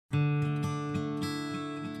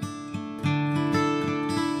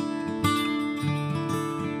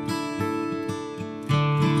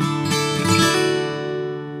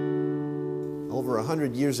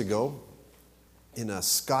100 years ago in a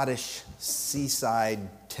Scottish seaside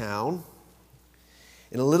town.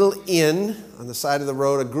 In a little inn on the side of the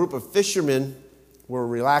road, a group of fishermen were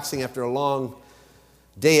relaxing after a long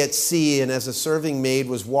day at sea, and as a serving maid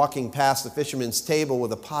was walking past the fisherman's table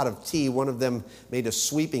with a pot of tea, one of them made a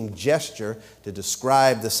sweeping gesture to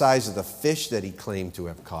describe the size of the fish that he claimed to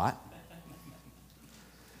have caught.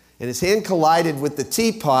 And his hand collided with the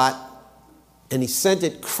teapot, and he sent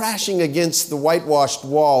it crashing against the whitewashed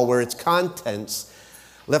wall, where its contents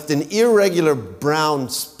left an irregular brown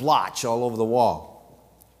splotch all over the wall.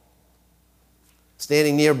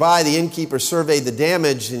 Standing nearby, the innkeeper surveyed the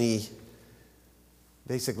damage, and he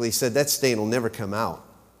basically said, that stain will never come out.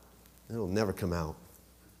 It'll never come out.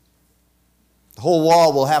 The whole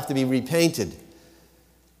wall will have to be repainted.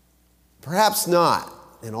 Perhaps not.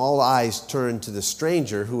 And all eyes turned to the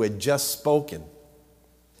stranger who had just spoken.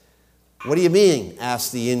 What do you mean?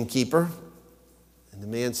 Asked the innkeeper. And the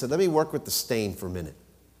man said, let me work with the stain for a minute.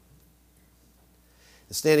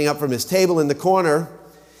 And standing up from his table in the corner,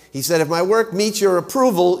 he said, if my work meets your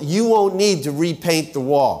approval, you won't need to repaint the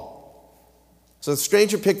wall. So the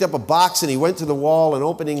stranger picked up a box and he went to the wall, and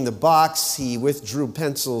opening the box, he withdrew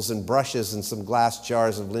pencils and brushes and some glass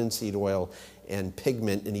jars of linseed oil and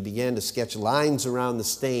pigment, and he began to sketch lines around the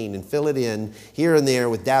stain and fill it in here and there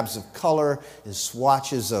with dabs of color and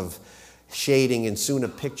swatches of shading, and soon a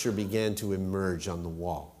picture began to emerge on the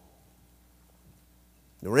wall.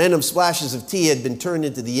 The random splashes of tea had been turned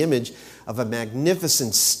into the image of a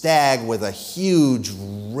magnificent stag with a huge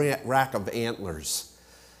rack of antlers.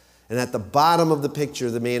 And at the bottom of the picture,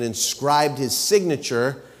 the man inscribed his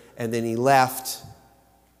signature, and then he left,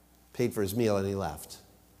 paid for his meal, and he left.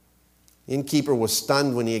 The innkeeper was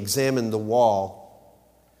stunned when he examined the wall.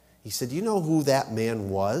 He said, do you know who that man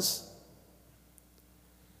was?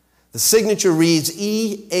 The signature reads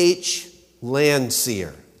E.H.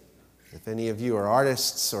 Landseer. If any of you are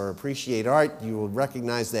artists or appreciate art, you will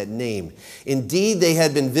recognize that name. Indeed, they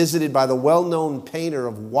had been visited by the well-known painter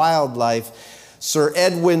of wildlife, Sir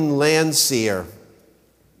Edwin Landseer.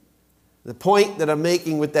 The point that I'm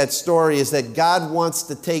making with that story is that God wants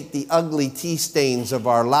to take the ugly tea stains of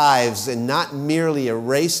our lives and not merely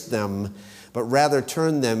erase them, but rather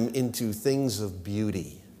turn them into things of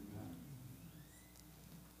beauty.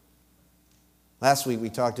 Last week we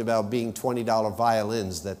talked about being $20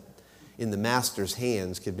 violins that in the master's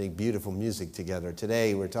hands could make beautiful music together.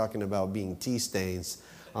 Today we're talking about being tea stains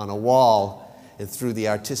on a wall, and through the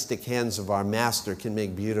artistic hands of our master can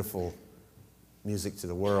make beautiful music to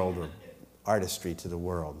the world, or artistry to the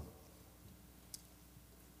world.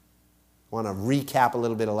 I want to recap a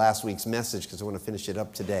little bit of last week's message because I want to finish it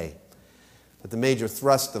up today. But the major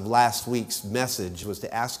thrust of last week's message was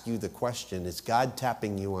to ask you the question, is God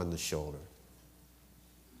tapping you on the shoulder?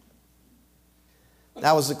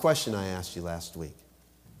 That was the question I asked you last week.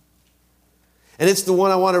 And it's the one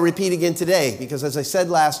I want to repeat again today, because as I said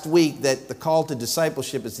last week, that the call to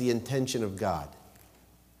discipleship is the intention of God.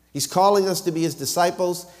 He's calling us to be his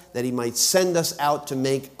disciples, that he might send us out to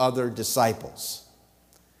make other disciples.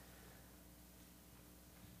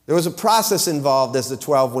 There was a process involved as the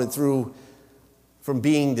 12 went through from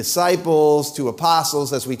being disciples to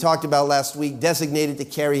apostles, as we talked about last week, designated to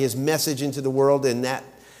carry his message into the world, and that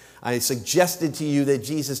I suggested to you that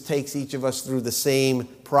Jesus takes each of us through the same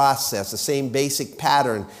process, the same basic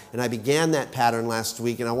pattern. And I began that pattern last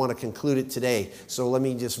week, and I want to conclude it today. So let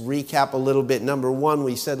me just recap a little bit. Number one,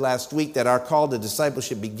 we said last week that our call to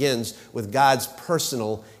discipleship begins with God's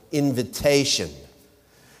personal invitation.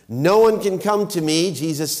 No one can come to me,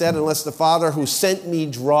 Jesus said, unless the Father who sent me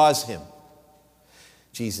draws him.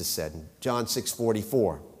 Jesus said in John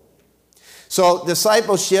 6:44. So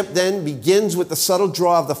discipleship then begins with the subtle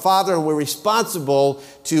draw of the Father, and we're responsible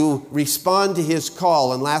to respond to his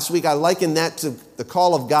call. And last week I likened that to the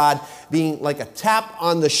call of God being like a tap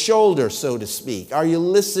on the shoulder, so to speak. Are you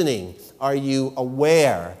listening? Are you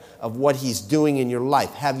aware of what he's doing in your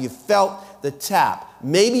life? Have you felt the tap?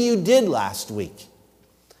 Maybe you did last week.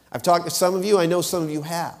 I've talked to some of you. I know some of you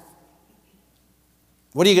have.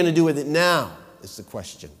 What are you going to do with it now is the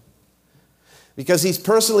question. Because he's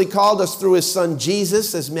personally called us through his son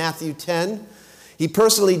Jesus, says Matthew 10. He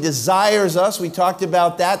personally desires us. We talked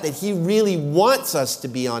about that he really wants us to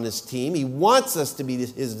be on his team. He wants us to be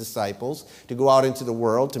his disciples, to go out into the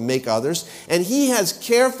world, to make others. And he has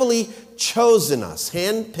carefully chosen us,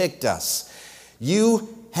 handpicked us.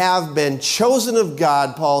 You have been chosen of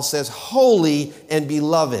God, Paul says, holy and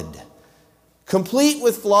beloved, complete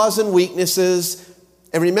with flaws and weaknesses,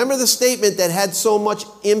 And remember the statement that had so much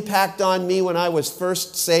impact on me when I was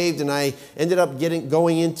first saved and I ended up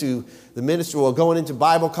going into the ministry, or going into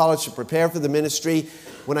Bible college to prepare for the ministry.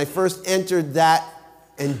 When I first entered that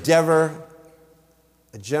endeavor,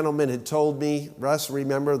 a gentleman had told me, Russ,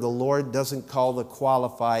 remember, the Lord doesn't call the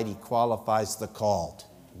qualified, He qualifies the called.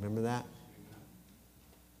 Remember that?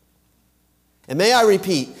 And may I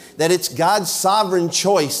repeat that it's God's sovereign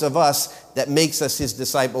choice of us that makes us His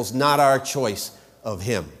disciples, not our choice of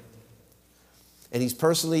Him. And He's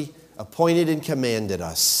personally appointed and commanded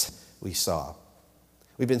us, we saw.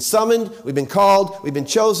 We've been summoned, we've been called, we've been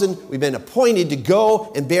chosen, we've been appointed to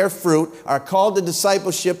go and bear fruit. Our call to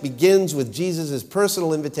discipleship begins with Jesus'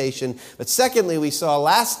 personal invitation. But secondly, we saw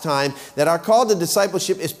last time that our call to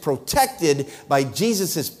discipleship is protected by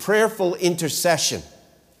Jesus' prayerful intercession.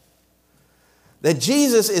 That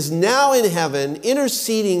Jesus is now in heaven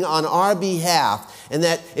interceding on our behalf, and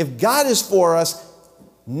that if God is for us,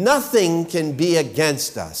 nothing can be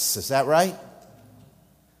against us. Is that right?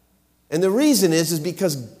 And the reason is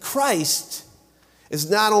because Christ is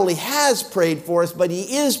not only has prayed for us, but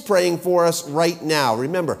He is praying for us right now.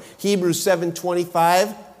 Remember, Hebrews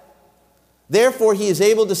 7:25. Therefore, He is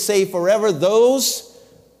able to save forever those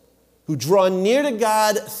who draw near to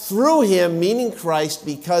God through Him, meaning Christ,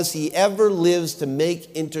 because He ever lives to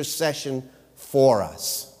make intercession for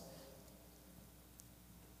us.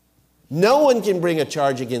 No one can bring a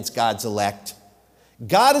charge against God's elect.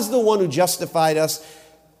 God is the one who justified us.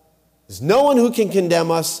 There's no one who can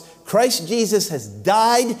condemn us. Christ Jesus has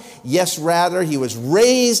died. Yes, rather, He was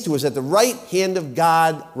raised, who is at the right hand of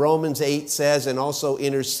God, Romans 8 says, and also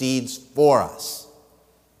intercedes for us.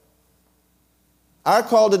 Our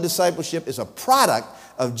call to discipleship is a product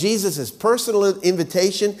of Jesus' personal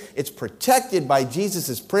invitation. It's protected by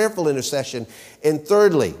Jesus' prayerful intercession. And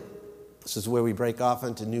thirdly, this is where we break off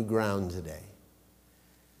onto new ground today.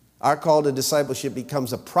 Our call to discipleship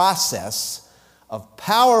becomes a process of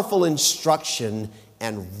powerful instruction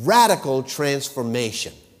and radical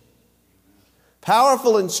transformation.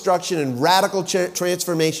 Powerful instruction and radical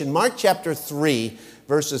transformation. Mark chapter 3,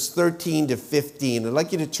 verses 13 to 15. I'd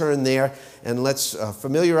like you to turn there and let's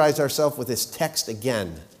familiarize ourselves with this text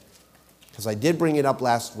again, because I did bring it up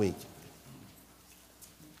last week.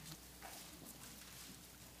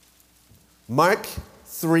 Mark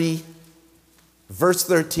 3, verse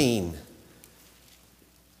 13.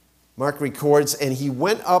 Mark records, and He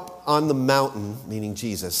went up on the mountain, meaning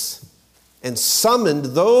Jesus, and summoned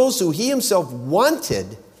those who He Himself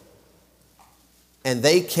wanted, and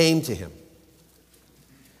they came to Him.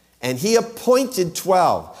 And He appointed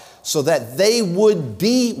 12, so that they would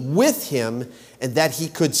be with Him, and that He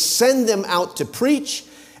could send them out to preach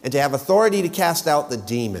and to have authority to cast out the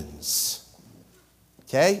demons.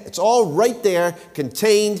 Okay? It's all right there,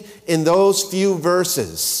 contained in those few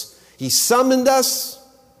verses. He summoned us.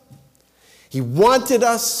 He wanted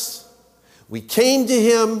us, we came to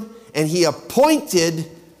Him, and He appointed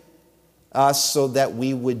us so that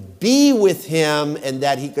we would be with Him and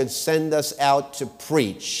that He could send us out to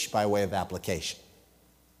preach by way of application.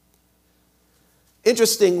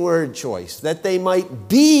 Interesting word choice, that they might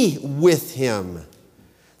be with Him.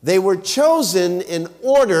 They were chosen in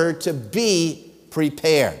order to be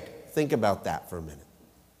prepared. Think about that for a minute.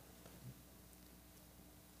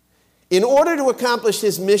 In order to accomplish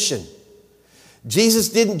His mission, Jesus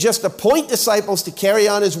didn't just appoint disciples to carry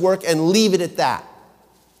on His work and leave it at that.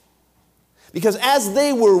 Because as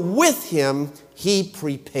they were with Him, He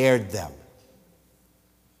prepared them.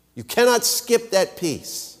 You cannot skip that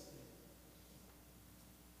piece.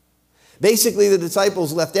 Basically, the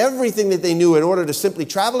disciples left everything that they knew in order to simply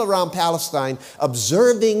travel around Palestine,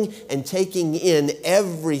 observing and taking in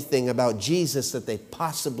everything about Jesus that they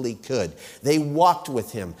possibly could. They walked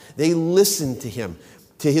with Him. They listened to Him,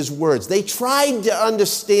 to His words. They tried to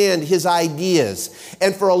understand His ideas.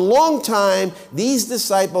 And for a long time, these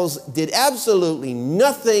disciples did absolutely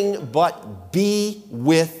nothing but be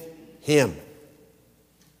with Him.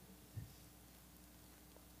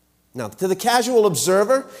 Now, to the casual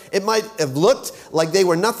observer, it might have looked like they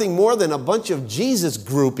were nothing more than a bunch of Jesus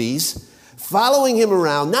groupies following Him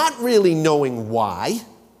around, not really knowing why,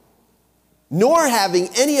 nor having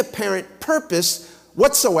any apparent purpose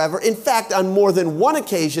whatsoever. In fact, on more than one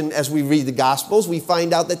occasion, as we read the Gospels, we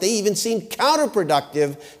find out that they even seemed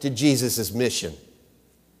counterproductive to Jesus' mission.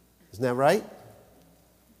 Isn't that right?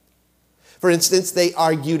 For instance, they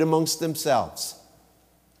argued amongst themselves.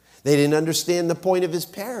 They didn't understand the point of His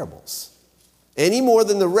parables any more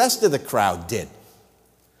than the rest of the crowd did.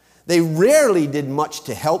 They rarely did much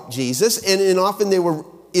to help Jesus, and often there were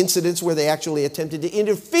incidents where they actually attempted to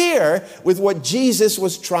interfere with what Jesus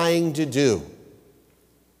was trying to do.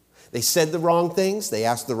 They said the wrong things. They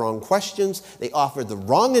asked the wrong questions. They offered the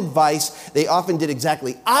wrong advice. They often did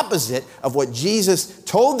exactly opposite of what Jesus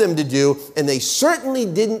told them to do, and they certainly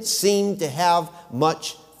didn't seem to have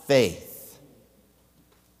much faith.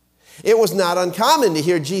 It was not uncommon to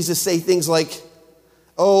hear Jesus say things like,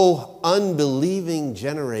 "Oh, unbelieving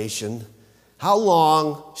generation, how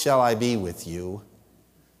long shall I be with you?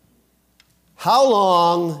 How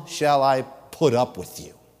long shall I put up with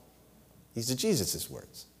you?" These are Jesus'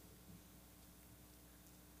 words.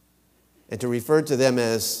 And to refer to them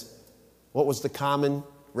as, what was the common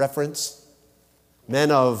reference? Men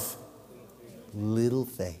of little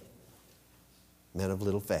faith. Men of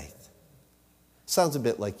little faith. Sounds a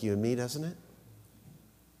bit like you and me, doesn't it?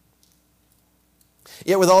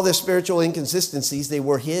 Yet with all their spiritual inconsistencies, they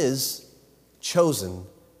were his chosen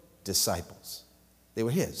disciples. They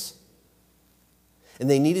were his. And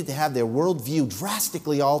they needed to have their worldview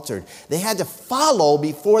drastically altered. They had to follow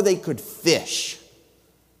before they could fish.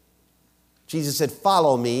 Jesus said,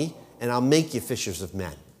 "Follow me, and I'll make you fishers of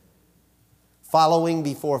men." Following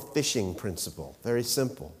before fishing principle. Very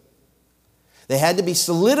simple. They had to be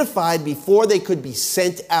solidified before they could be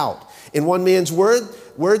sent out. In one man's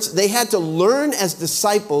words, they had to learn as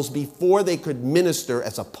disciples before they could minister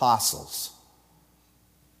as apostles.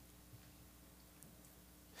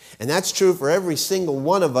 And that's true for every single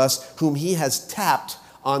one of us whom he has tapped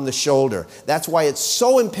on the shoulder. That's why it's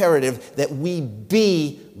so imperative that we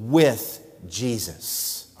be with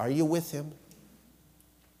Jesus. Are you with him?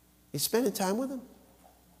 You spending time with him?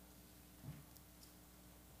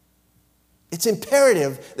 It's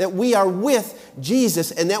imperative that we are with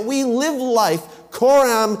Jesus and that we live life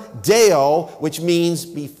coram Deo, which means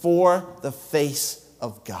before the face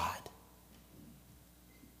of God.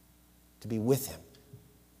 To be with him.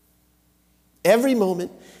 Every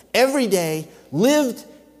moment, every day, lived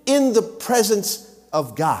in the presence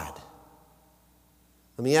of God.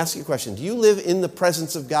 Let me ask you a question. Do you live in the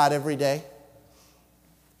presence of God every day?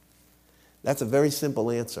 That's a very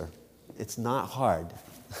simple answer. It's not hard.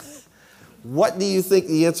 What do you think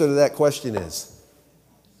the answer to that question is?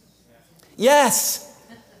 Yes.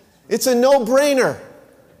 It's a no-brainer.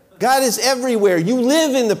 God is everywhere. You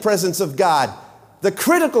live in the presence of God. The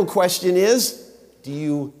critical question is, do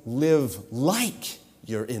you live like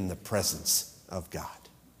you're in the presence of God?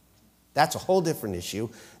 That's a whole different issue.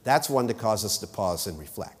 That's one to cause us to pause and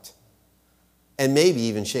reflect. And maybe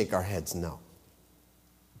even shake our heads no.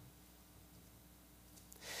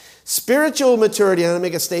 Spiritual maturity, I'm going to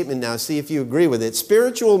make a statement now, see if you agree with it.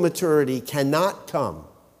 Spiritual maturity cannot come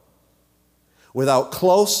without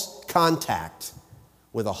close contact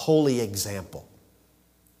with a holy example.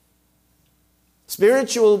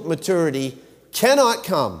 Spiritual maturity cannot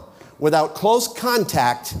come without close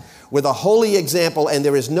contact with a holy example, and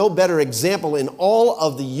there is no better example in all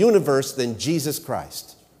of the universe than Jesus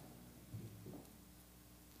Christ.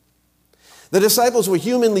 The disciples were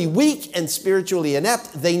humanly weak and spiritually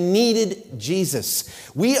inept. They needed Jesus.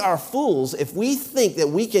 We are fools if we think that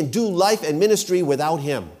we can do life and ministry without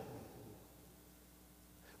him.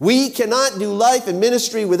 We cannot do life and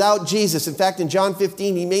ministry without Jesus. In fact, in John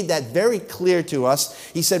 15, he made that very clear to us.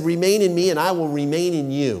 He said, "Remain in me and I will remain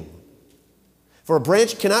in you. For a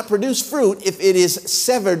branch cannot produce fruit if it is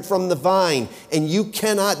severed from the vine, and you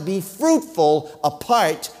cannot be fruitful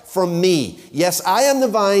apart from me. Yes, I am the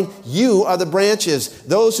vine, you are the branches.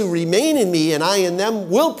 Those who remain in me and I in them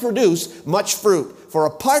will produce much fruit. For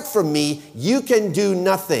apart from me, you can do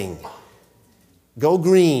nothing." Go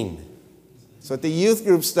green. That's what the youth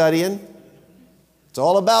group's studying. It's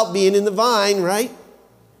all about being in the vine, right?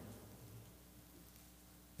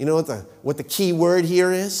 You know what the key word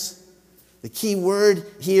here is? The key word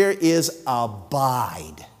here is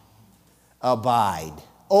abide. Abide.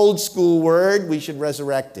 Old school word, we should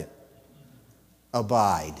resurrect it.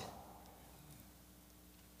 Abide.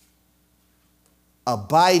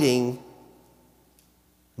 Abiding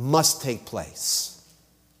must take place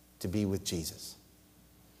to be with Jesus.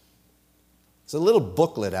 There's a little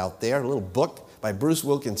booklet out there, a little book by Bruce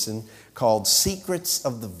Wilkinson called Secrets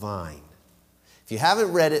of the Vine. If you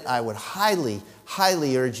haven't read it, I would highly,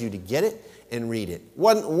 highly urge you to get it and read it.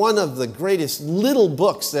 One of the greatest little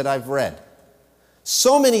books that I've read.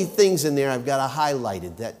 So many things in there I've got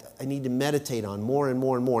highlighted that I need to meditate on more and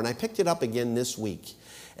more and more. And I picked it up again this week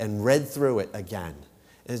and read through it again.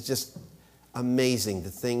 And it's just amazing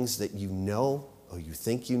the things that you know or you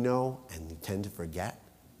think you know and you tend to forget.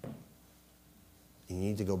 You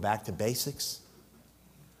need to go back to basics.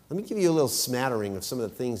 Let me give you a little smattering of some of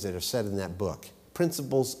the things that are said in that book.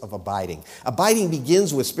 Principles of abiding. Abiding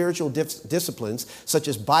begins with spiritual disciplines such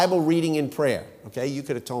as Bible reading and prayer. Okay, you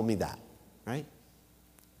could have told me that, right?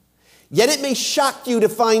 Yet it may shock you to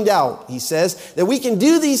find out, he says, that we can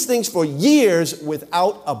do these things for years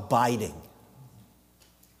without abiding.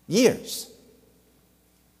 Years.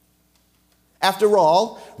 After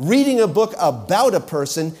all, reading a book about a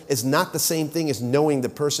person is not the same thing as knowing the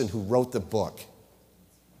person who wrote the book.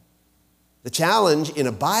 The challenge in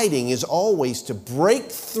abiding is always to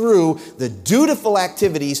break through the dutiful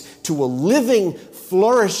activities to a living,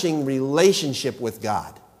 flourishing relationship with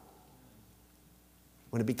God.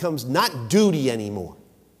 When it becomes not duty anymore.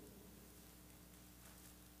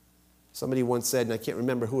 Somebody once said, and I can't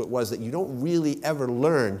remember who it was, that you don't really ever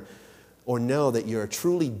learn or know that you're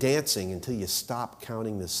truly dancing until you stop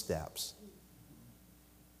counting the steps.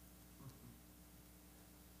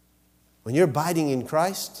 When you're abiding in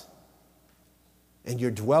Christ and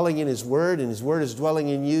you're dwelling in His Word and His Word is dwelling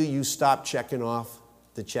in you, you stop checking off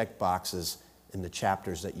the check boxes in the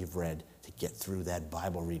chapters that you've read to get through that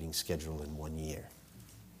Bible reading schedule in 1 year.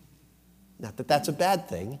 Not that that's a bad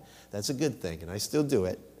thing. That's a good thing, and I still do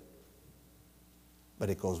it. But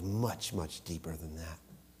it goes much, much deeper than that.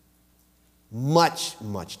 Much,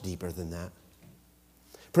 much deeper than that.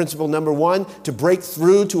 Principle number 1, to break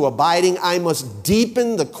through to abiding, I must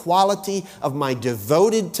deepen the quality of my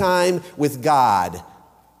devoted time with God.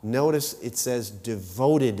 Notice it says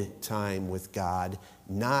devoted time with God,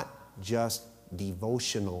 not just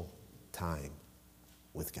devotional time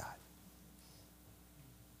with God.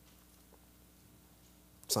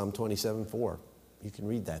 Psalm 27:4. You can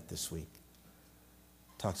read that this week.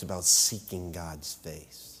 It talks about seeking God's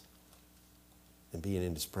face and being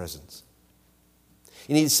in His presence.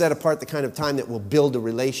 You need to set apart the kind of time that will build a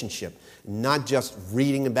relationship, not just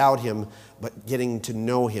reading about Him, but getting to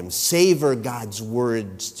know Him. Savor God's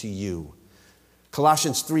words to you.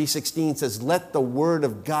 Colossians 3:16 says, let the word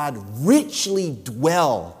of God richly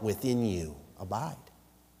dwell within you. Abide.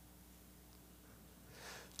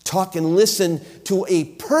 Talk and listen to a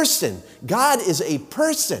person. God is a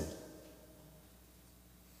person.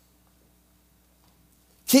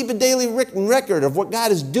 Keep a daily written record of what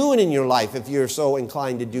God is doing in your life if you're so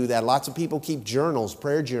inclined to do that. Lots of people keep journals,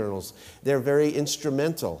 prayer journals. They're very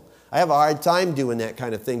instrumental. I have a hard time doing that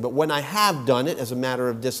kind of thing, but when I have done it as a matter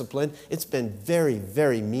of discipline, it's been very,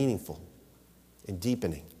 very meaningful and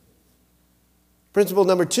deepening. Principle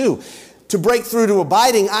number 2, to break through to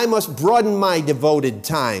abiding, I must broaden my devoted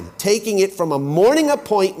time, taking it from a morning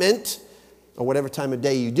appointment, or whatever time of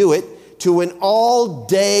day you do it, to an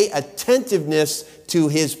all-day attentiveness to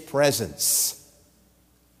His presence.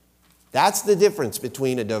 That's the difference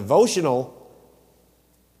between a devotional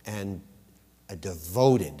and a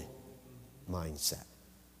devoted mindset.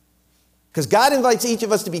 Because God invites each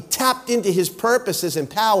of us to be tapped into His purposes and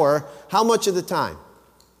power how much of the time?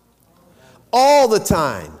 All the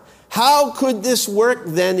time. How could this work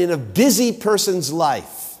then in a busy person's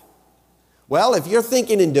life? Well, if you're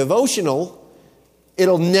thinking in devotional,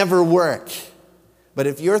 it'll never work. But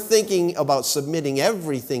if you're thinking about submitting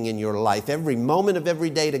everything in your life, every moment of every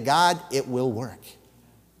day to God, it will work.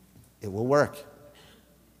 It will work.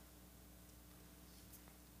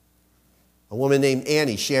 A woman named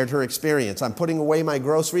Annie shared her experience. I'm putting away my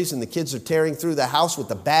groceries and the kids are tearing through the house with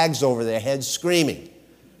the bags over their heads screaming.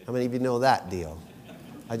 How many of you know that deal?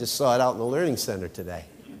 I just saw it out in the Learning Center today,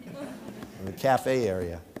 in the cafe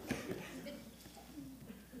area.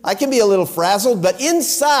 I can be a little frazzled, but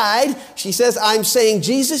inside, she says, I'm saying,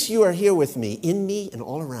 Jesus, you are here with me, in me and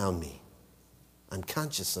all around me. I'm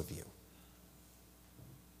conscious of you.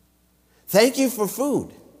 Thank you for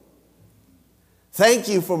food. Thank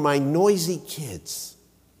you for my noisy kids.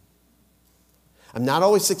 I'm not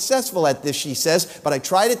always successful at this, she says, but I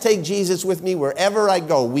try to take Jesus with me wherever I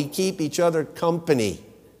go. We keep each other company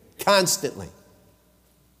constantly.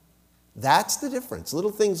 That's the difference.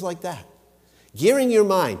 Little things like that. Gearing your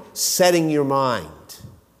mind, setting your mind.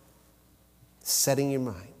 Setting your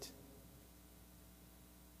mind.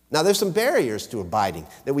 Now, there's some barriers to abiding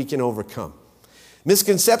that we can overcome.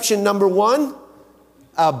 Misconception number 1,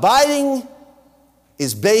 abiding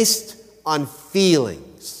is based on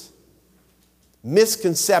feelings.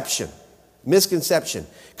 Misconception.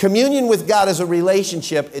 Communion with God is a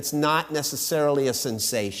relationship. It's not necessarily a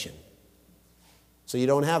sensation. So you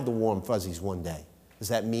don't have the warm fuzzies one day. Does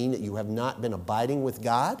that mean that you have not been abiding with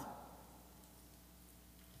God?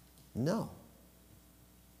 No.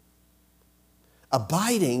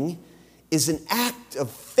 Abiding is an act of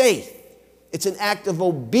faith. It's an act of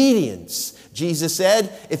obedience. Jesus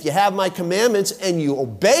said, if you have my commandments and you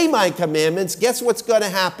obey my commandments, guess what's going to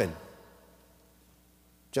happen?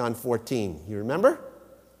 John 14, you remember?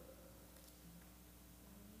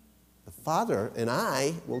 The Father and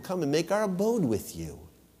I will come and make our abode with you.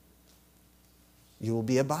 You will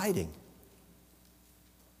be abiding.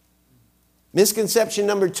 Misconception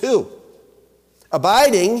number 2.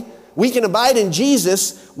 We can abide in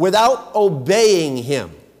Jesus without obeying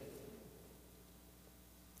him.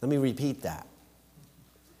 Let me repeat that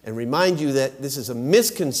and remind you that this is a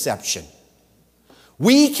misconception.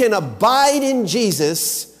 We can abide in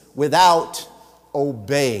Jesus without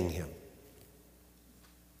obeying him.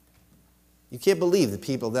 You can't believe the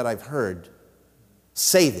people that I've heard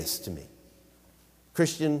say this to me.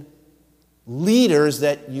 Christian leaders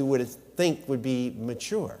that you would think would be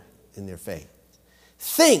mature in their faith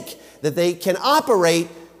think that they can operate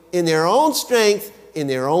in their own strength, in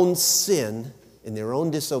their own sin, in their own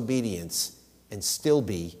disobedience, and still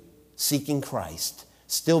be seeking Christ,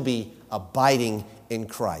 still be abiding in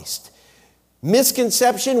Christ.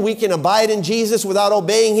 Misconception, we can abide in Jesus without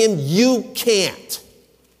obeying him. You can't.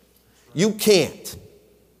 You can't.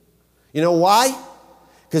 You know why?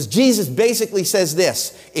 Because Jesus basically says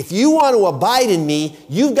this: if you want to abide in me,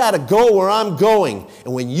 you've got to go where I'm going.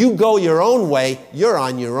 And when you go your own way, you're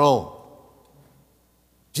on your own.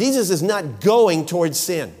 Jesus is not going towards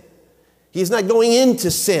sin. He's not going into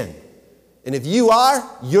sin. And if you are,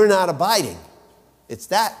 you're not abiding. It's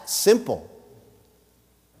that simple.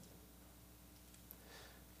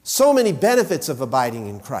 So many benefits of abiding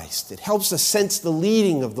in Christ. It helps us sense the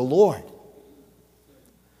leading of the Lord.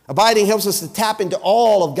 Abiding helps us to tap into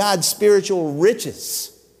all of God's spiritual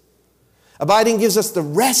riches. Abiding gives us the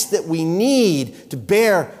rest that we need to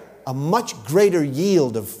bear a much greater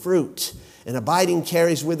yield of fruit. And abiding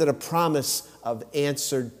carries with it a promise of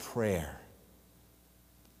answered prayer.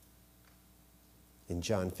 In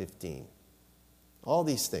John 15. All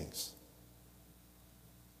these things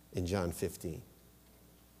in John 15.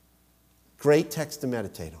 Great text to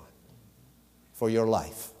meditate on for your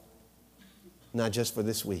life. Not just for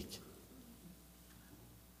this week.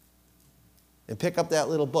 And pick up that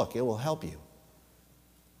little book. It will help you.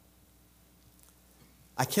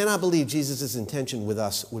 I cannot believe Jesus' intention with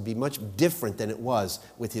us would be much different than it was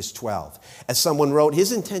with his 12. As someone wrote,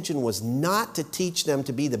 his intention was not to teach them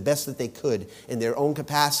to be the best that they could in their own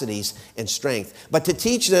capacities and strength, but to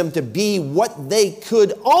teach them to be what they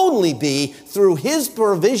could only be through his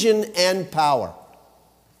provision and power.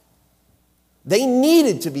 They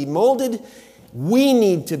needed to be molded. We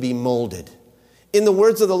need to be molded. In the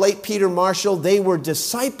words of the late Peter Marshall, they were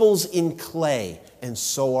disciples in clay, and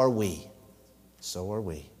so are we. So are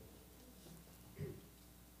we.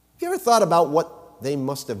 Have you ever thought about what they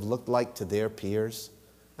must have looked like to their peers?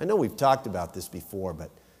 I know we've talked about this before, but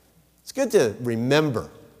it's good to remember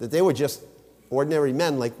that they were just ordinary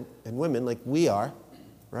men and women like we are,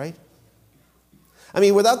 right? I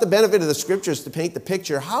mean, without the benefit of the scriptures to paint the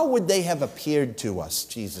picture, how would they have appeared to us,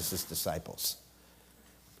 Jesus' disciples?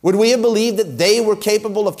 Would we have believed that they were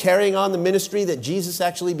capable of carrying on the ministry that Jesus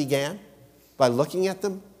actually began by looking at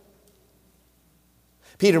them?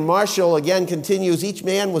 Peter Marshall again continues, each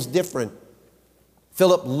man was different.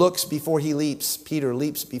 Philip looks before he leaps. Peter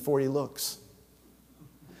leaps before he looks.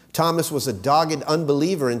 Thomas was a dogged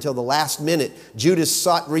unbeliever until the last minute. Judas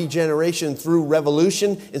sought regeneration through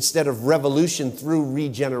revolution instead of revolution through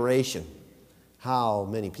regeneration. How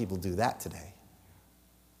many people do that today?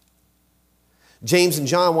 James and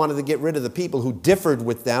John wanted to get rid of the people who differed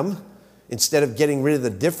with them instead of getting rid of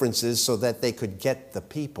the differences so that they could get the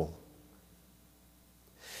people.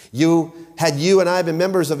 Had you and I been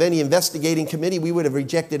members of any investigating committee, we would have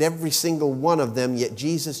rejected every single one of them, yet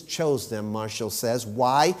Jesus chose them, Marshall says.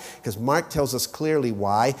 Why? Because Mark tells us clearly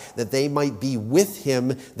why, that they might be with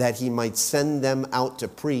him, that he might send them out to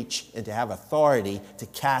preach and to have authority to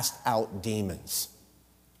cast out demons.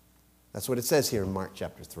 That's what it says here in Mark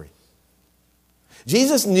chapter 3.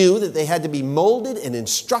 Jesus knew that they had to be molded and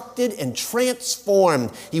instructed and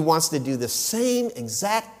transformed. He wants to do the same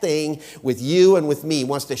exact thing with you and with me. He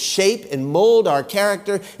wants to shape and mold our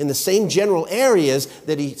character in the same general areas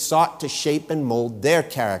that he sought to shape and mold their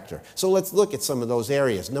character. So let's look at some of those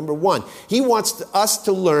areas. Number one, he wants us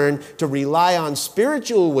to learn to rely on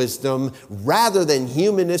spiritual wisdom rather than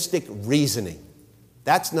humanistic reasoning.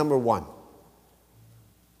 That's number one.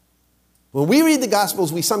 When we read the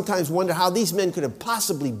Gospels, we sometimes wonder how these men could have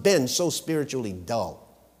possibly been so spiritually dull.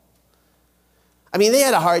 I mean, they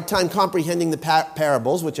had a hard time comprehending the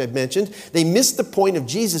parables, which I've mentioned. They missed the point of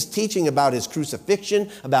Jesus teaching about his crucifixion,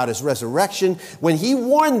 about his resurrection. When he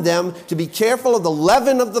warned them to be careful of the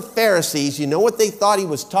leaven of the Pharisees, you know what they thought he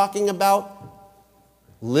was talking about?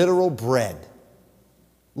 Literal bread.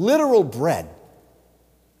 Literal bread.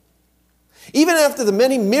 Even after the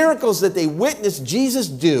many miracles that they witnessed Jesus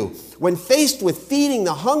do, when faced with feeding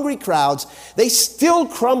the hungry crowds, they still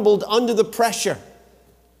crumbled under the pressure.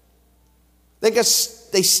 They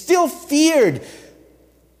still feared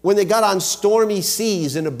when they got on stormy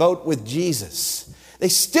seas in a boat with Jesus. They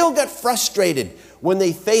still got frustrated when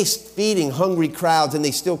they faced feeding hungry crowds, and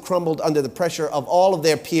they still crumbled under the pressure of all of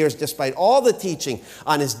their peers. Despite all the teaching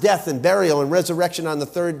on his death and burial and resurrection on the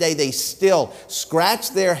third day, they still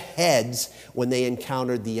scratched their heads when they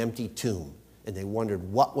encountered the empty tomb, and they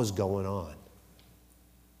wondered what was going on.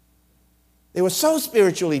 They were so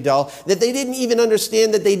spiritually dull that they didn't even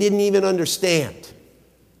understand that they didn't even understand.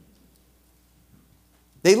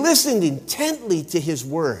 They listened intently to his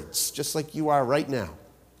words, just like you are right now,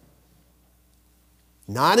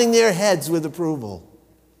 nodding their heads with approval,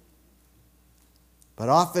 but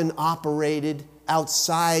often operated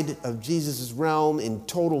outside of Jesus' realm in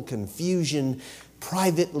total confusion,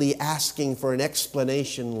 privately asking for an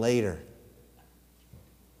explanation later.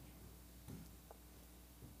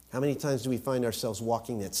 How many times do we find ourselves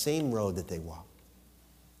walking that same road that they walked?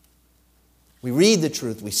 We read the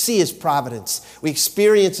truth, we see his providence, we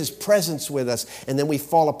experience his presence with us, and then we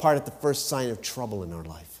fall apart at the first sign of trouble in our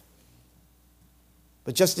life.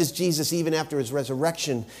 But just as Jesus, even after his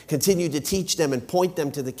resurrection, continued to teach them and point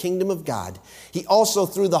them to the kingdom of God, he also,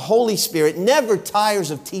 through the Holy Spirit, never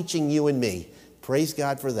tires of teaching you and me. Praise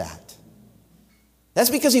God for that.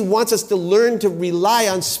 That's because he wants us to learn to rely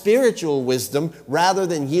on spiritual wisdom rather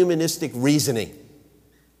than humanistic reasoning.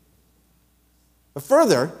 But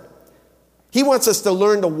further, he wants us to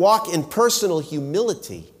learn to walk in personal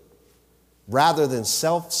humility rather than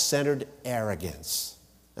self-centered arrogance.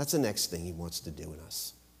 That's the next thing he wants to do in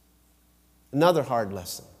us. Another hard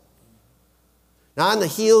lesson. Now, on the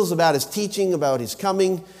heels about his teaching, about his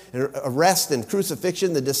coming, and arrest and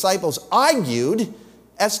crucifixion, the disciples argued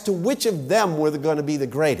as to which of them were going to be the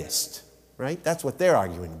greatest, right? That's what they're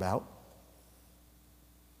arguing about.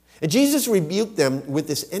 And Jesus rebuked them with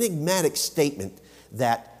this enigmatic statement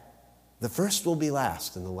that the first will be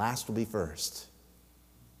last and the last will be first.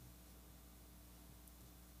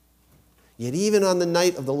 Yet even on the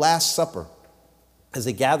night of the Last Supper, as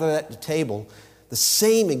they gathered at the table, the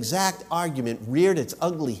same exact argument reared its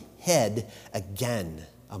ugly head again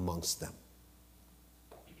amongst them.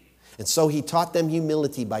 And so he taught them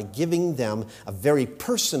humility by giving them a very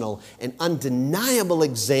personal and undeniable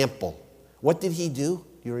example. What did he do?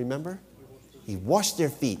 You remember? He washed their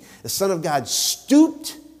feet. The Son of God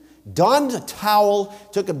stooped, donned a towel,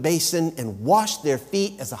 took a basin, and washed their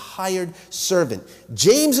feet as a hired servant.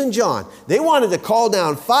 James and John, they wanted to call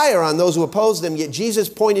down fire on those who opposed them, yet Jesus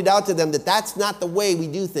pointed out to them that that's not the way we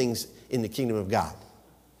do things in the kingdom of God.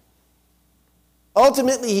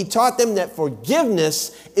 Ultimately, he taught them that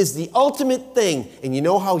forgiveness is the ultimate thing. And you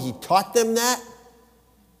know how he taught them that?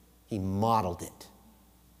 He modeled it.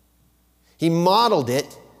 He modeled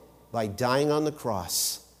it by dying on the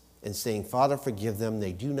cross and saying, Father, forgive them.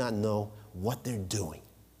 They do not know what they're doing.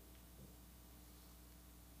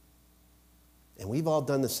 And we've all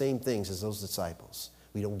done the same things as those disciples.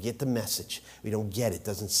 We don't get the message. We don't get it. It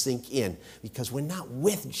doesn't sink in because we're not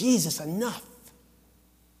with Jesus enough.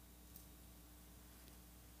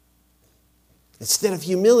 Instead of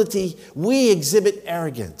humility, we exhibit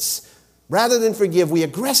arrogance. Rather than forgive, we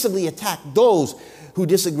aggressively attack those who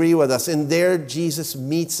disagree with us. And there Jesus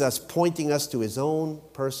meets us, pointing us to his own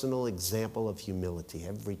personal example of humility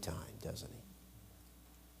every time, doesn't he?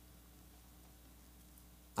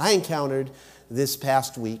 I encountered this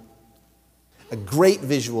past week a great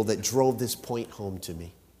visual that drove this point home to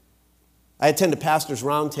me. I attend a pastor's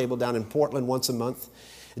roundtable down in Portland once a month,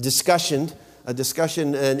 a discussion,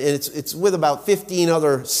 and it's with about 15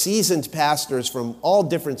 other seasoned pastors from all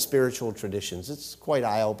different spiritual traditions. It's quite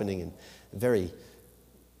eye-opening and very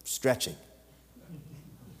stretching.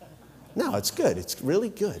 No, it's good. It's really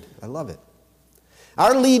good. I love it.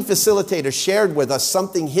 Our lead facilitator shared with us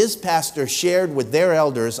something his pastor shared with their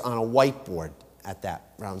elders on a whiteboard at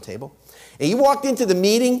that roundtable. And he walked into the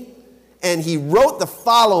meeting and he wrote the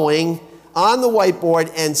following on the whiteboard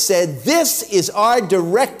and said, "This is our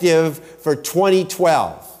directive for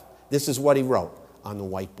 2012. This is what he wrote on the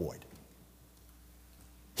whiteboard.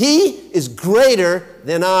 He is greater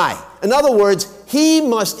than I. In other words, he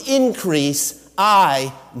must increase,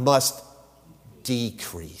 I must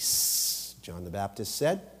decrease. John the Baptist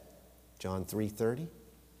said, John 3:30.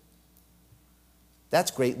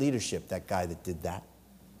 That's great leadership, that guy that did that.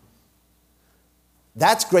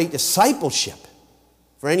 That's great discipleship.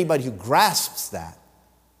 For anybody who grasps that,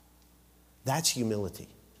 that's humility.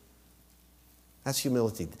 That's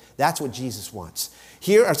humility. That's what Jesus wants.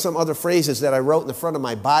 Here are some other phrases that I wrote in the front of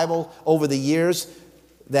my Bible over the years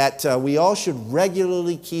that we all should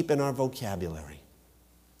regularly keep in our vocabulary.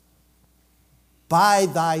 By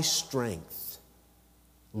thy strength,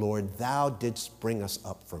 Lord, thou didst bring us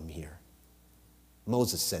up from here.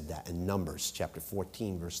 Moses said that in Numbers chapter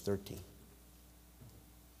 14, verse 13.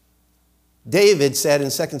 David said in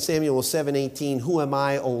 2 Samuel 7:18, "Who am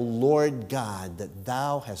I, O Lord God, that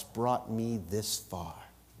thou hast brought me this far?"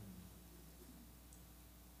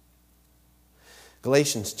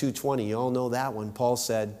 Galatians 2:20, you all know that one. Paul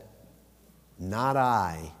said, "Not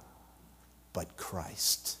I, but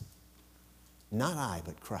Christ." Not I,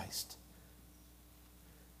 but Christ.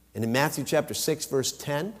 And in Matthew chapter 6, verse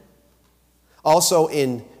 10, also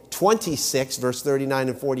in 26, verse 39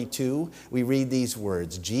 and 42, we read these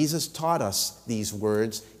words. Jesus taught us these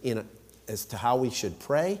words as to how we should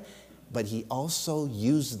pray, but he also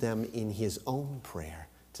used them in his own prayer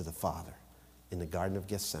to the Father in the Garden of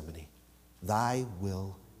Gethsemane. Thy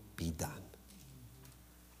will be done.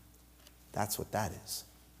 That's what that is.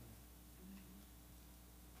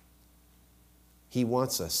 He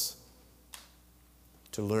wants us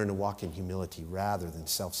to learn to walk in humility rather than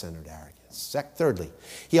self-centered arrogance. Thirdly,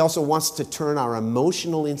 he also wants to turn our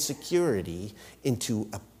emotional insecurity into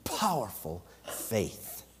a powerful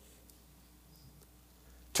faith.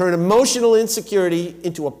 Turn emotional insecurity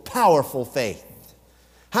into a powerful faith.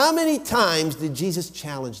 How many times did Jesus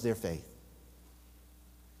challenge their faith?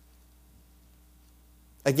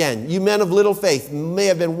 Again, you men of little faith may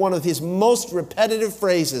have been one of his most repetitive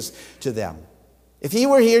phrases to them. If he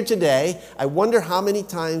were here today, I wonder how many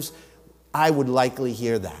times I would likely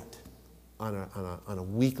hear that on a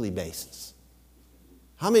weekly basis.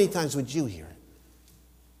 How many times would you hear it?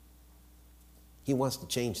 He wants to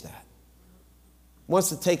change that. He wants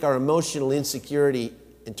to take our emotional insecurity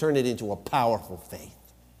and turn it into a powerful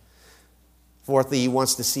faith. Fourthly, he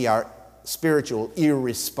wants to see our spiritual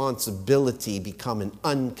irresponsibility become an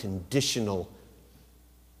unconditional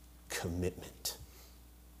commitment.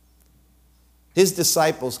 His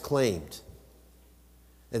disciples claimed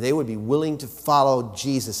that they would be willing to follow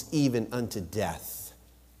Jesus even unto death.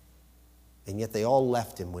 And yet they all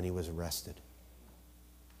left him when he was arrested.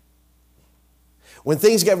 When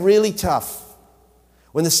things got really tough,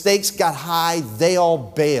 when the stakes got high, they all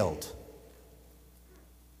bailed.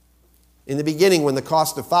 In the beginning, when the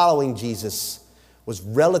cost of following Jesus was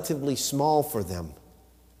relatively small for them,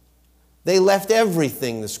 they left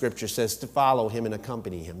everything, the scripture says, to follow him and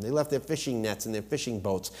accompany him. They left their fishing nets and their fishing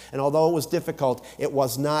boats. And although it was difficult, it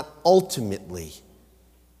was not ultimately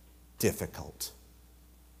difficult.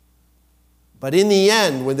 But in the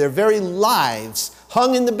end, when their very lives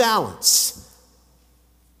hung in the balance,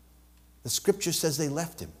 the scripture says they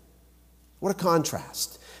left him. What a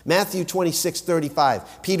contrast. Matthew 26:35,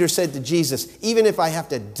 Peter said to Jesus, "Even if I have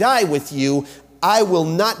to die with you, I will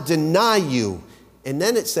not deny you." And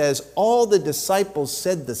then it says, all the disciples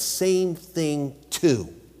said the same thing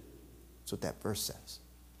too. That's what that verse says.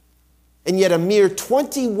 And yet a mere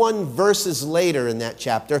 21 verses later in that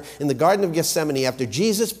chapter, in the Garden of Gethsemane, after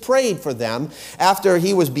Jesus prayed for them, after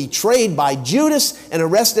he was betrayed by Judas and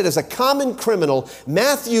arrested as a common criminal,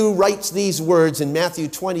 Matthew writes these words in Matthew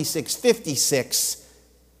 26:56,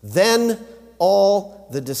 "Then all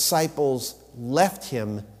the disciples left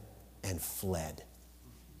him and fled."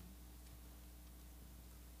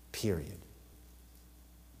 Period.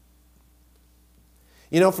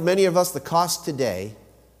 You know, for many of us, the cost today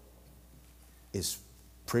is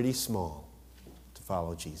pretty small to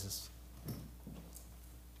follow Jesus.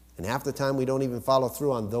 And half the time we don't even follow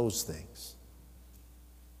through on those things.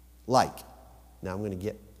 Like, now I'm going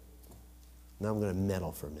to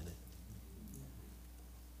meddle for a minute.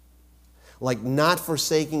 Like not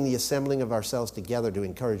forsaking the assembling of ourselves together to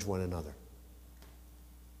encourage one another.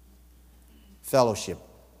 Fellowship,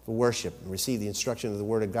 for worship, and receive the instruction of the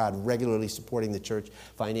Word of God, regularly supporting the church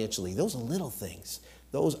financially. Those are little things.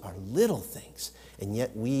 Those are little things. And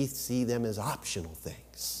yet we see them as optional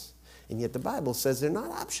things. And yet the Bible says they're not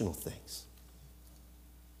optional things.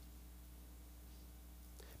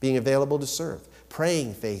 Being available to serve,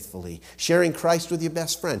 praying faithfully, sharing Christ with your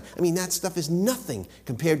best friend. I mean, that stuff is nothing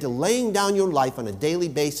compared to laying down your life on a daily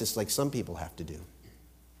basis like some people have to do.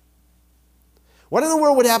 What in the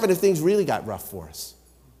world would happen if things really got rough for us?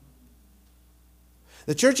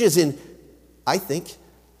 The church is in, I think,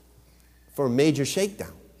 for a major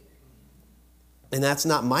shakedown. And that's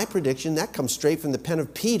not my prediction. That comes straight from the pen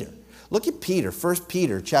of Peter. Look at Peter, 1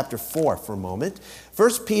 Peter chapter 4 for a moment.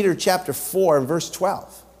 1 Peter chapter 4 and verse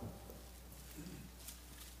 12.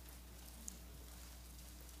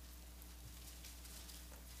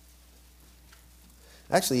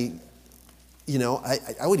 Actually, you know,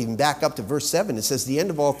 I would even back up to verse 7. It says, "The end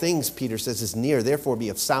of all things," Peter says, "is near. Therefore be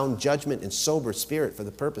of sound judgment and sober spirit for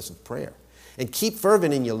the purpose of prayer. And keep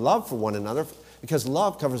fervent in your love for one another, because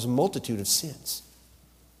love covers a multitude of sins.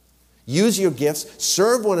 Use your gifts,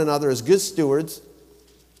 serve one another as good stewards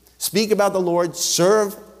Speak about the Lord,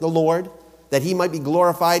 serve the Lord, that he might be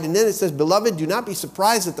glorified. And then it says, beloved, do not be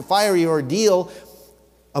surprised at the fiery ordeal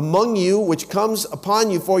among you, which comes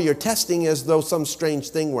upon you for your testing, as though some strange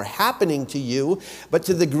thing were happening to you. But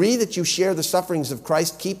to the degree that you share the sufferings of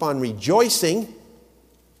Christ, keep on rejoicing,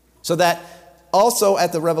 so that also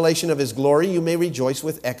at the revelation of his glory you may rejoice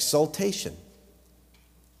with exultation.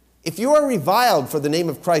 If you are reviled for the name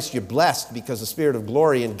of Christ, you're blessed, because the Spirit of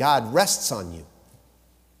glory and God rests on you.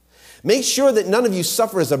 Make sure that none of you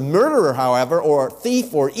suffer as a murderer, however, or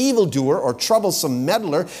thief, or evildoer, or troublesome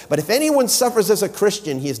meddler. But if anyone suffers as a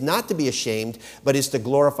Christian, he is not to be ashamed, but is to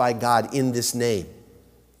glorify God in this name.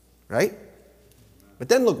 Right? But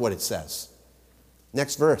then look what it says.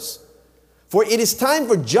 Next verse. For it is time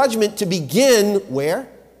for judgment to begin, where?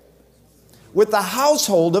 With the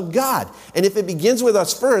household of God. And if it begins with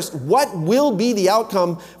us first, what will be the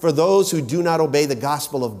outcome for those who do not obey the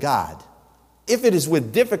gospel of God? If it is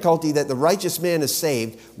with difficulty that the righteous man is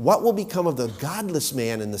saved, what will become of the godless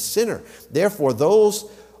man and the sinner? Therefore, those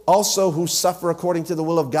also who suffer according to the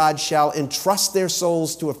will of God shall entrust their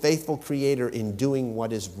souls to a faithful Creator in doing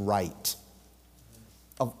what is right.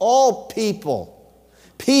 Of all people,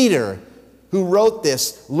 Peter, who wrote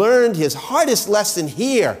this, learned his hardest lesson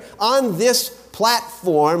here on this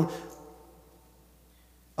platform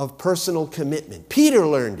of personal commitment. Peter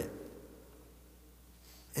learned it.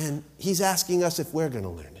 And he's asking us if we're going to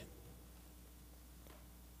learn it.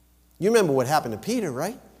 You remember what happened to Peter,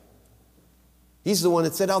 right? He's the one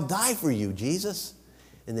that said, I'll die for you, Jesus.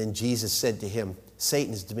 And then Jesus said to him,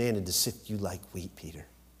 Satan has demanded to sift you like wheat, Peter.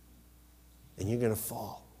 And you're going to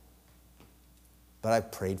fall. But I've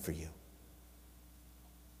prayed for you.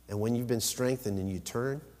 And when you've been strengthened and you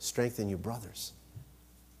turn, strengthen your brothers.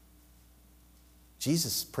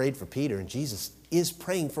 Jesus prayed for Peter, and Jesus is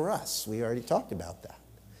praying for us. We already talked about that.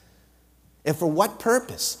 And for what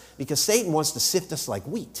purpose? Because Satan wants to sift us like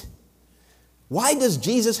wheat. Why does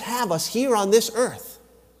Jesus have us here on this earth?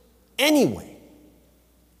 Anyway,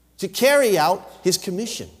 to carry out his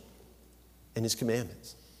commission and his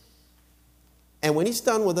commandments. And when he's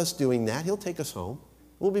done with us doing that, he'll take us home.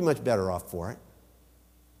 We'll be much better off for it.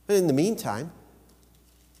 But in the meantime,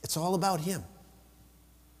 it's all about him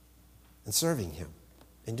and serving him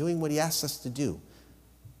and doing what he asks us to do.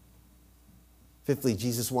 Fifthly,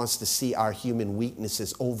 Jesus wants to see our human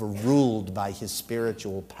weaknesses overruled by his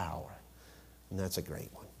spiritual power. And that's a great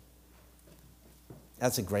one.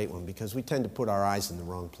 That's a great one, because we tend to put our eyes in the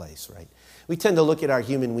wrong place, right? We tend to look at our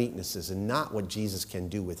human weaknesses and not what Jesus can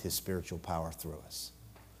do with his spiritual power through us.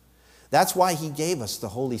 That's why he gave us the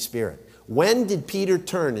Holy Spirit. When did Peter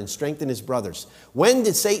turn and strengthen his brothers? When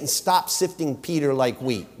did Satan stop sifting Peter like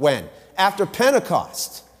wheat? When? After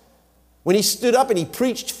Pentecost. When he stood up and he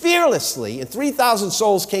preached fearlessly, and 3,000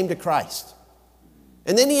 souls came to Christ.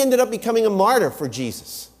 And then he ended up becoming a martyr for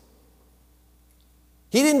Jesus.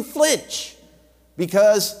 He didn't flinch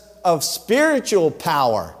because of spiritual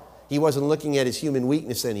power. He wasn't looking at his human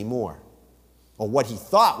weakness anymore, or what he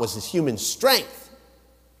thought was his human strength,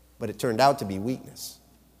 but it turned out to be weakness.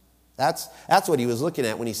 That's what he was looking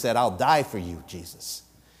at when he said, I'll die for you, Jesus.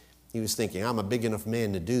 He was thinking, I'm a big enough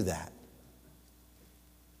man to do that.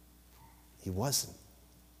 He wasn't.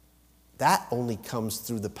 That only comes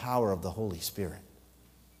through the power of the Holy Spirit.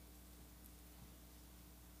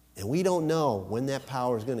 And we don't know when that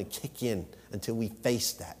power is going to kick in until we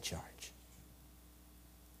face that charge.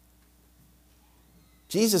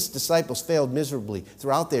 Jesus' disciples failed miserably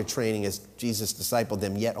throughout their training as Jesus discipled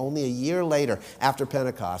them, yet only a year later, after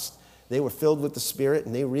Pentecost, they were filled with the Spirit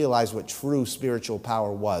and they realized what true spiritual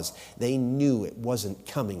power was. They knew it wasn't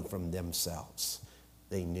coming from themselves.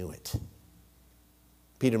 They knew it.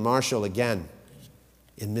 Peter Marshall, again,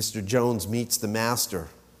 in Mr. Jones Meets the Master,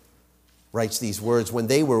 writes these words, when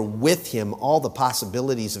they were with him, all the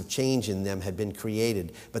possibilities of change in them had been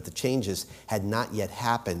created, but the changes had not yet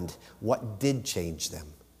happened. What did change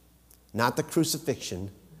them? Not the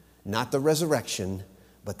crucifixion, not the resurrection,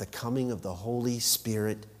 but the coming of the Holy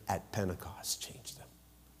Spirit at Pentecost changed them.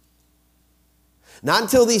 Not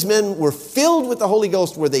until these men were filled with the Holy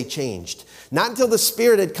Ghost were they changed. Not until the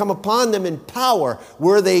Spirit had come upon them in power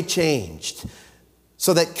were they changed.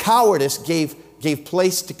 So that cowardice gave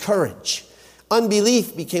place to courage.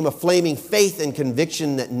 Unbelief became a flaming faith and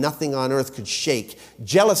conviction that nothing on earth could shake.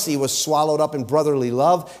 Jealousy was swallowed up in brotherly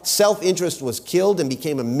love. Self-interest was killed and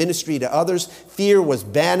became a ministry to others. Fear was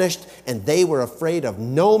banished, and they were afraid of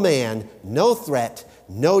no man, no threat,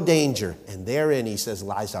 no danger. And therein, he says,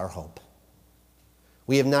 lies our hope.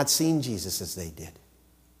 We have not seen Jesus as they did.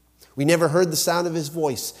 We never heard the sound of his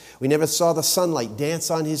voice. We never saw the sunlight dance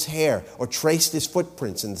on his hair or traced his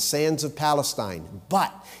footprints in the sands of Palestine.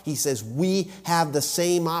 But, he says, we have the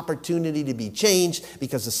same opportunity to be changed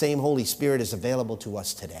because the same Holy Spirit is available to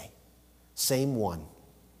us today. Same one.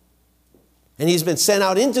 And he's been sent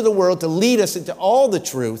out into the world to lead us into all the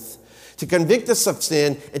truth, to convict us of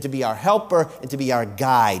sin, and to be our helper and to be our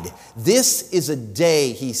guide. This is a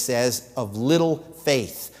day, he says, of little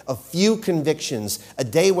faith, of few convictions, a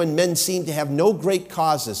day when men seem to have no great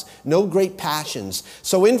causes, no great passions.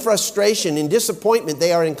 So in frustration, in disappointment,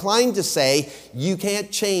 they are inclined to say, you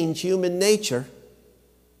can't change human nature.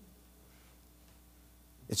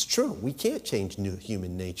 It's true, we can't change new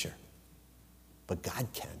human nature, but God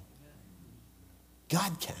can.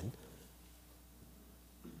 God can.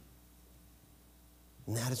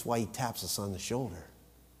 And that is why he taps us on the shoulder,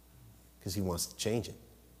 because he wants to change it.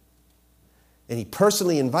 And he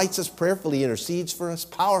personally invites us, prayerfully intercedes for us,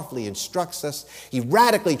 powerfully instructs us. He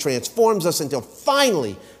radically transforms us until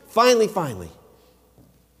finally,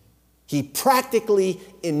 he practically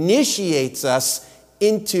initiates us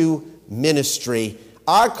into ministry.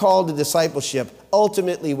 Our call to discipleship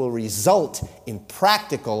ultimately will result in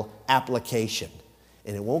practical application.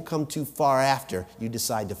 And it won't come too far after you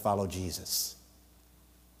decide to follow Jesus.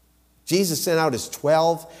 Jesus sent out his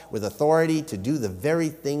 12 with authority to do the very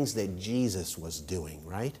things that Jesus was doing,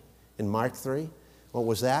 right? In Mark 3, what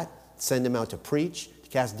was that? Send him out to preach, to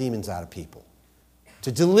cast demons out of people,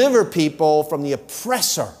 to deliver people from the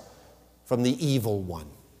oppressor, from the evil one.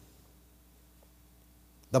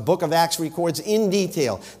 The book of Acts records in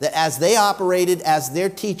detail that as they operated as their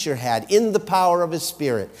teacher had in the power of his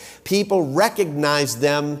Spirit, people recognized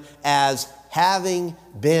them as having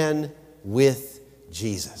been with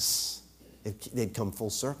Jesus. They'd come full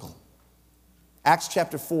circle. Acts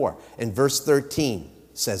chapter 4 and verse 13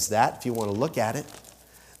 says that, if you want to look at it.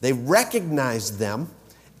 They recognized them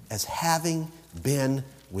as having been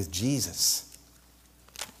with Jesus.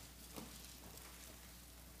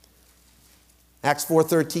 Acts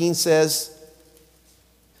 4:13 says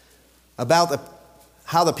about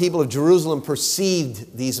how the people of Jerusalem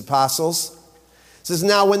perceived these apostles. It says,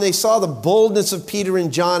 now when they saw the boldness of Peter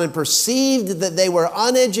and John and perceived that they were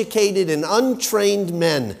uneducated and untrained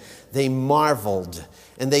men, they marveled,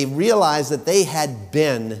 and they realized that they had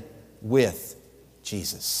been with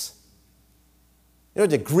Jesus. You know,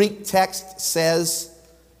 the Greek text says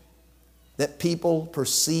that people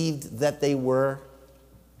perceived that they were.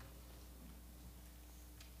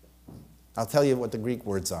 I'll tell you what the Greek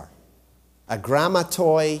words are.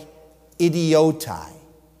 Agrammatoi idiotai.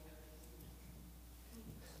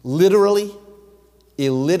 Literally,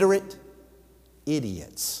 illiterate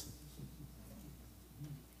idiots.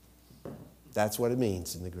 That's what it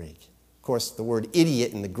means in the Greek. Of course, the word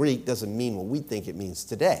idiot in the Greek doesn't mean what we think it means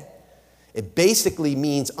today. It basically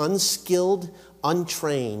means unskilled,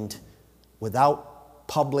 untrained, without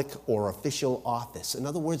public or official office. In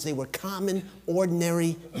other words, they were common,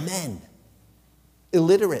 ordinary men,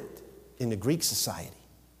 illiterate in the Greek society.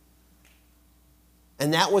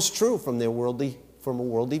 And that was true from a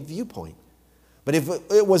worldly viewpoint. But if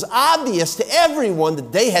it was obvious to everyone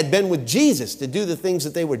that they had been with Jesus to do the things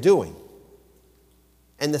that they were doing,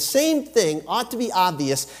 and the same thing ought to be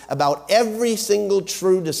obvious about every single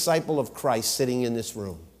true disciple of Christ sitting in this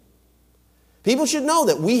room. People should know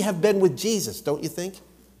that we have been with Jesus, don't you think?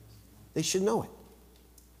 They should know it.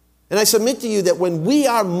 And I submit to you that when we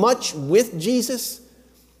are much with Jesus,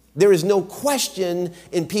 there is no question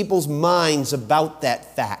in people's minds about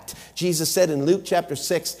that fact. Jesus said in Luke chapter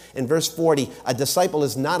 6 and verse 40, a disciple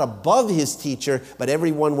is not above his teacher, but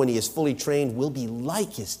everyone when he is fully trained will be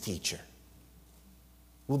like his teacher.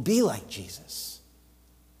 Will be like Jesus.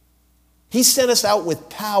 He sent us out with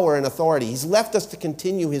power and authority. He's left us to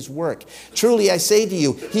continue his work. Truly I say to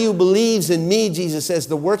you, he who believes in me, Jesus says,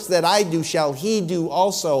 the works that I do shall he do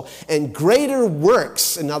also, and greater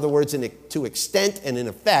works, in other words, to extent and in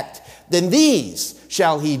effect, than these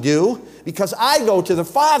shall he do, because I go to the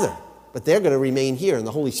Father. But they're going to remain here, and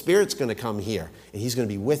the Holy Spirit's going to come here, and he's going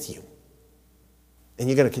to be with you. And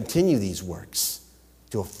you're going to continue these works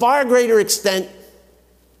to a far greater extent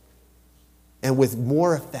and with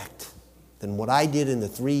more effect than what I did in the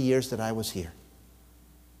 3 years that I was here.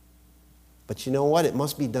 But you know what? It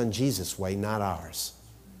must be done Jesus' way, not ours.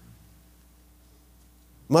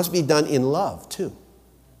 It must be done in love, too.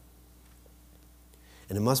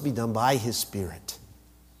 And it must be done by his Spirit.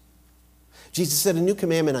 Jesus said, a new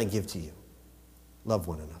commandment I give to you. Love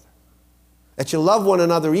one another. That you love one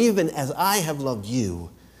another even as I have loved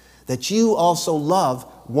you. That you also love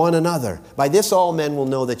one another. By this all men will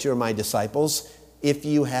know that you're my disciples if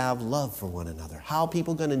you have love for one another. How are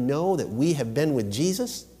people going to know that we have been with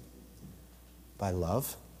Jesus? By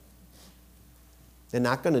love. They're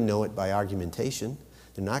not going to know it by argumentation.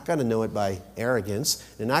 They're not going to know it by arrogance.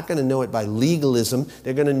 They're not going to know it by legalism.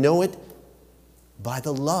 They're going to know it by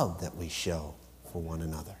the love that we show for one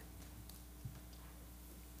another.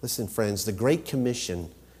 Listen, friends, the Great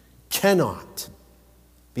Commission cannot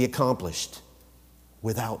be accomplished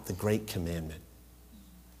without the Great Commandment.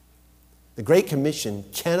 The Great Commission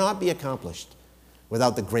cannot be accomplished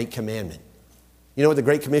without the Great Commandment. You know what the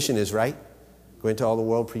Great Commission is, right? Go into all the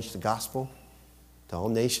world, preach the gospel to all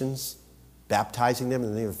nations, baptizing them in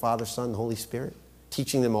the name of the Father, Son, and Holy Spirit,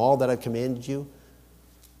 teaching them all that I've commanded you.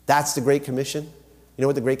 That's the Great Commission. You know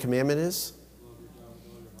what the Great Commandment is?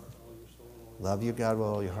 Love your God with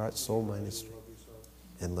all your heart, soul, mind, and strength.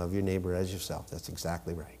 And love your neighbor as yourself. That's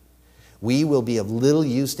exactly right. We will be of little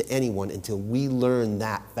use to anyone until we learn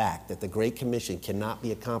that fact, that the Great Commission cannot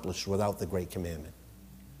be accomplished without the Great Commandment.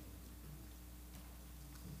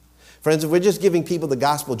 Friends, if we're just giving people the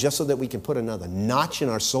gospel just so that we can put another notch in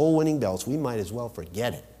our soul-winning belts, we might as well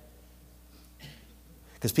forget it.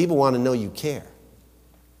 Because people want to know you care.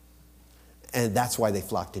 And that's why they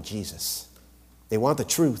flock to Jesus. They want the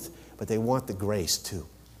truth, but they want the grace too.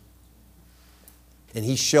 And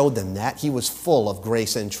he showed them that. He was full of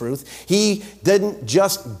grace and truth. He didn't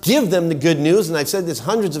just give them the good news, and I've said this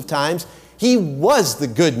hundreds of times, he was the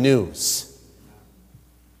good news.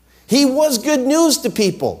 He was good news to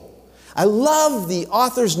people. I love the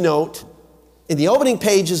author's note in the opening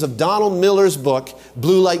pages of Donald Miller's book,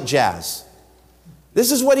 Blue Like Jazz.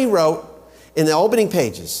 This is what he wrote in the opening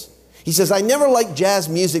pages. He says, I never liked jazz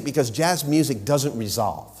music because jazz music doesn't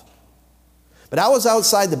resolve. But I was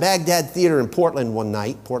outside the Baghdad Theater in Portland one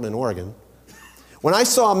night, Portland, Oregon, when I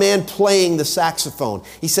saw a man playing the saxophone.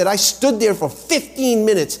 He said, I stood there for 15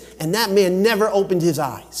 minutes and that man never opened his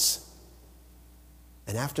eyes.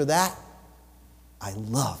 And after that, I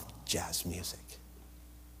loved jazz music.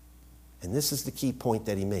 And this is the key point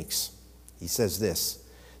that he makes. He says this,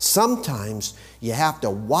 sometimes you have to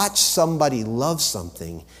watch somebody love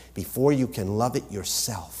something before you can love it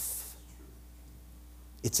yourself.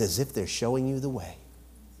 It's as if they're showing you the way.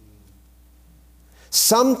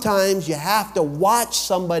 Sometimes you have to watch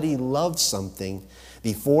somebody love something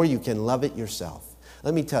before you can love it yourself.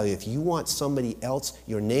 Let me tell you, if you want somebody else,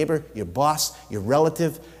 your neighbor, your boss, your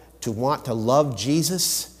relative, to want to love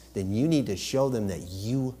Jesus, then you need to show them that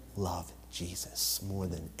you love Jesus more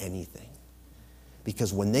than anything.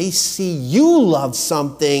 Because when they see you love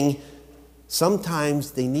something,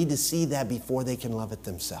 sometimes they need to see that before they can love it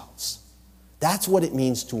themselves. That's what it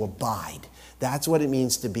means to abide. That's what it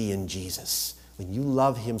means to be in Jesus. When you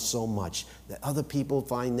love him so much that other people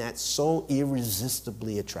find that so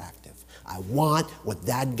irresistibly attractive. I want what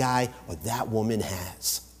that guy or that woman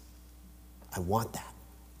has. I want that.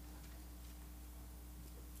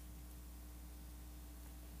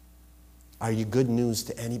 Are you good news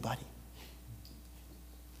to anybody?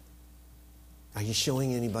 Are you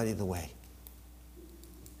showing anybody the way?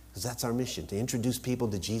 Because that's our mission, to introduce people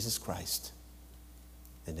to Jesus Christ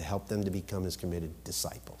and to help them to become his committed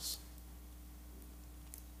disciples.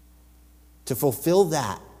 To fulfill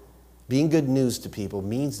that, being good news to people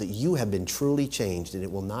means that you have been truly changed, and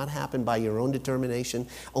it will not happen by your own determination.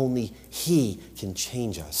 Only he can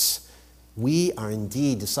change us. We are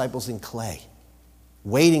indeed disciples in clay,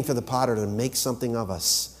 waiting for the potter to make something of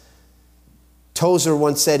us. Tozer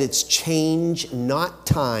once said, it's change, not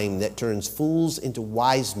time, that turns fools into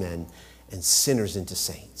wise men and sinners into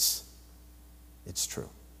saints. It's true.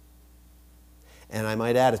 And I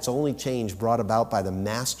might add, it's only change brought about by the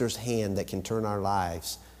Master's hand that can turn our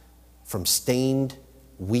lives from stained,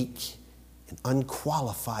 weak, and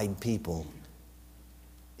unqualified people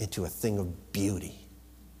into a thing of beauty.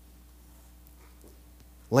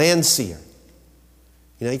 Landseer.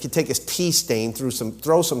 You know, you could take a tea stain,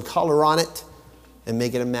 throw some color on it, and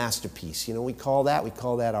make it a masterpiece. You know what we call that? We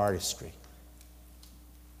call that artistry.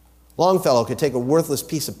 Longfellow could take a worthless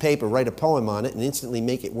piece of paper, write a poem on it, and instantly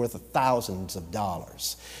make it worth thousands of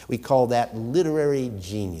dollars. We call that literary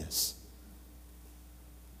genius.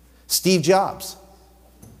 Steve Jobs,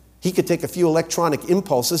 he could take a few electronic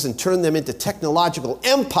impulses and turn them into technological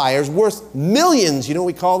empires worth millions. You know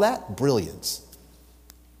what we call that? Brilliance.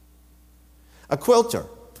 A quilter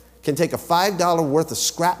can take a $5 worth of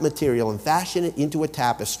scrap material and fashion it into a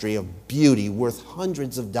tapestry of beauty worth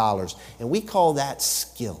hundreds of dollars, and we call that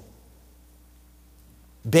skill.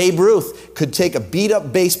 Babe Ruth could take a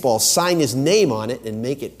beat-up baseball, sign his name on it, and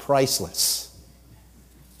make it priceless.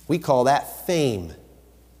 We call that fame.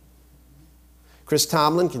 Chris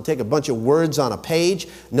Tomlin can take a bunch of words on a page,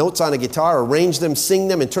 notes on a guitar, arrange them, sing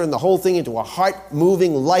them, and turn the whole thing into a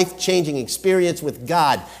heart-moving, life-changing experience with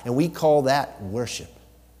God. And we call that worship.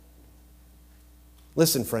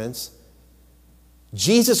 Listen, friends.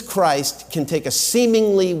 Jesus Christ can take a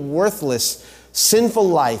seemingly worthless, sinful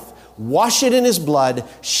life, wash it in His blood,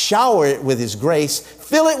 shower it with His grace,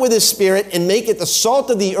 fill it with His Spirit, and make it the salt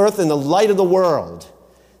of the earth and the light of the world.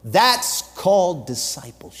 That's called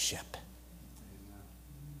discipleship.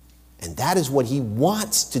 And that is what He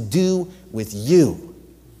wants to do with you.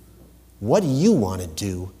 What do you want to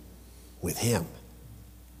do with Him?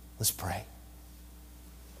 Let's pray.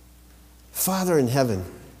 Father in heaven,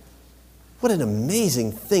 what an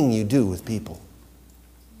amazing thing you do with people.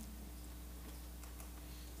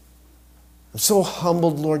 I'm so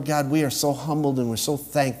humbled, Lord God. We are so humbled and we're so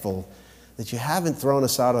thankful that you haven't thrown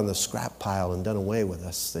us out on the scrap pile and done away with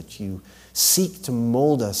us, that you seek to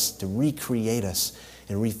mold us, to recreate us,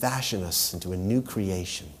 and refashion us into a new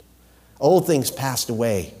creation. Old things passed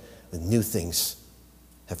away, and new things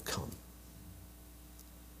have come.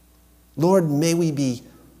 Lord, may we be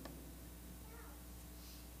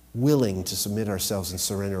willing to submit ourselves and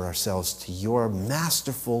surrender ourselves to your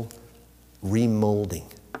masterful remolding.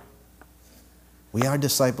 We are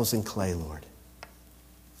disciples in clay, Lord.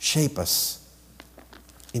 Shape us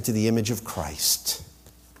into the image of Christ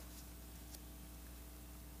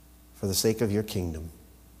for the sake of your kingdom.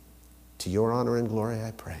 To your honor and glory,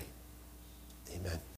 I pray. Amen.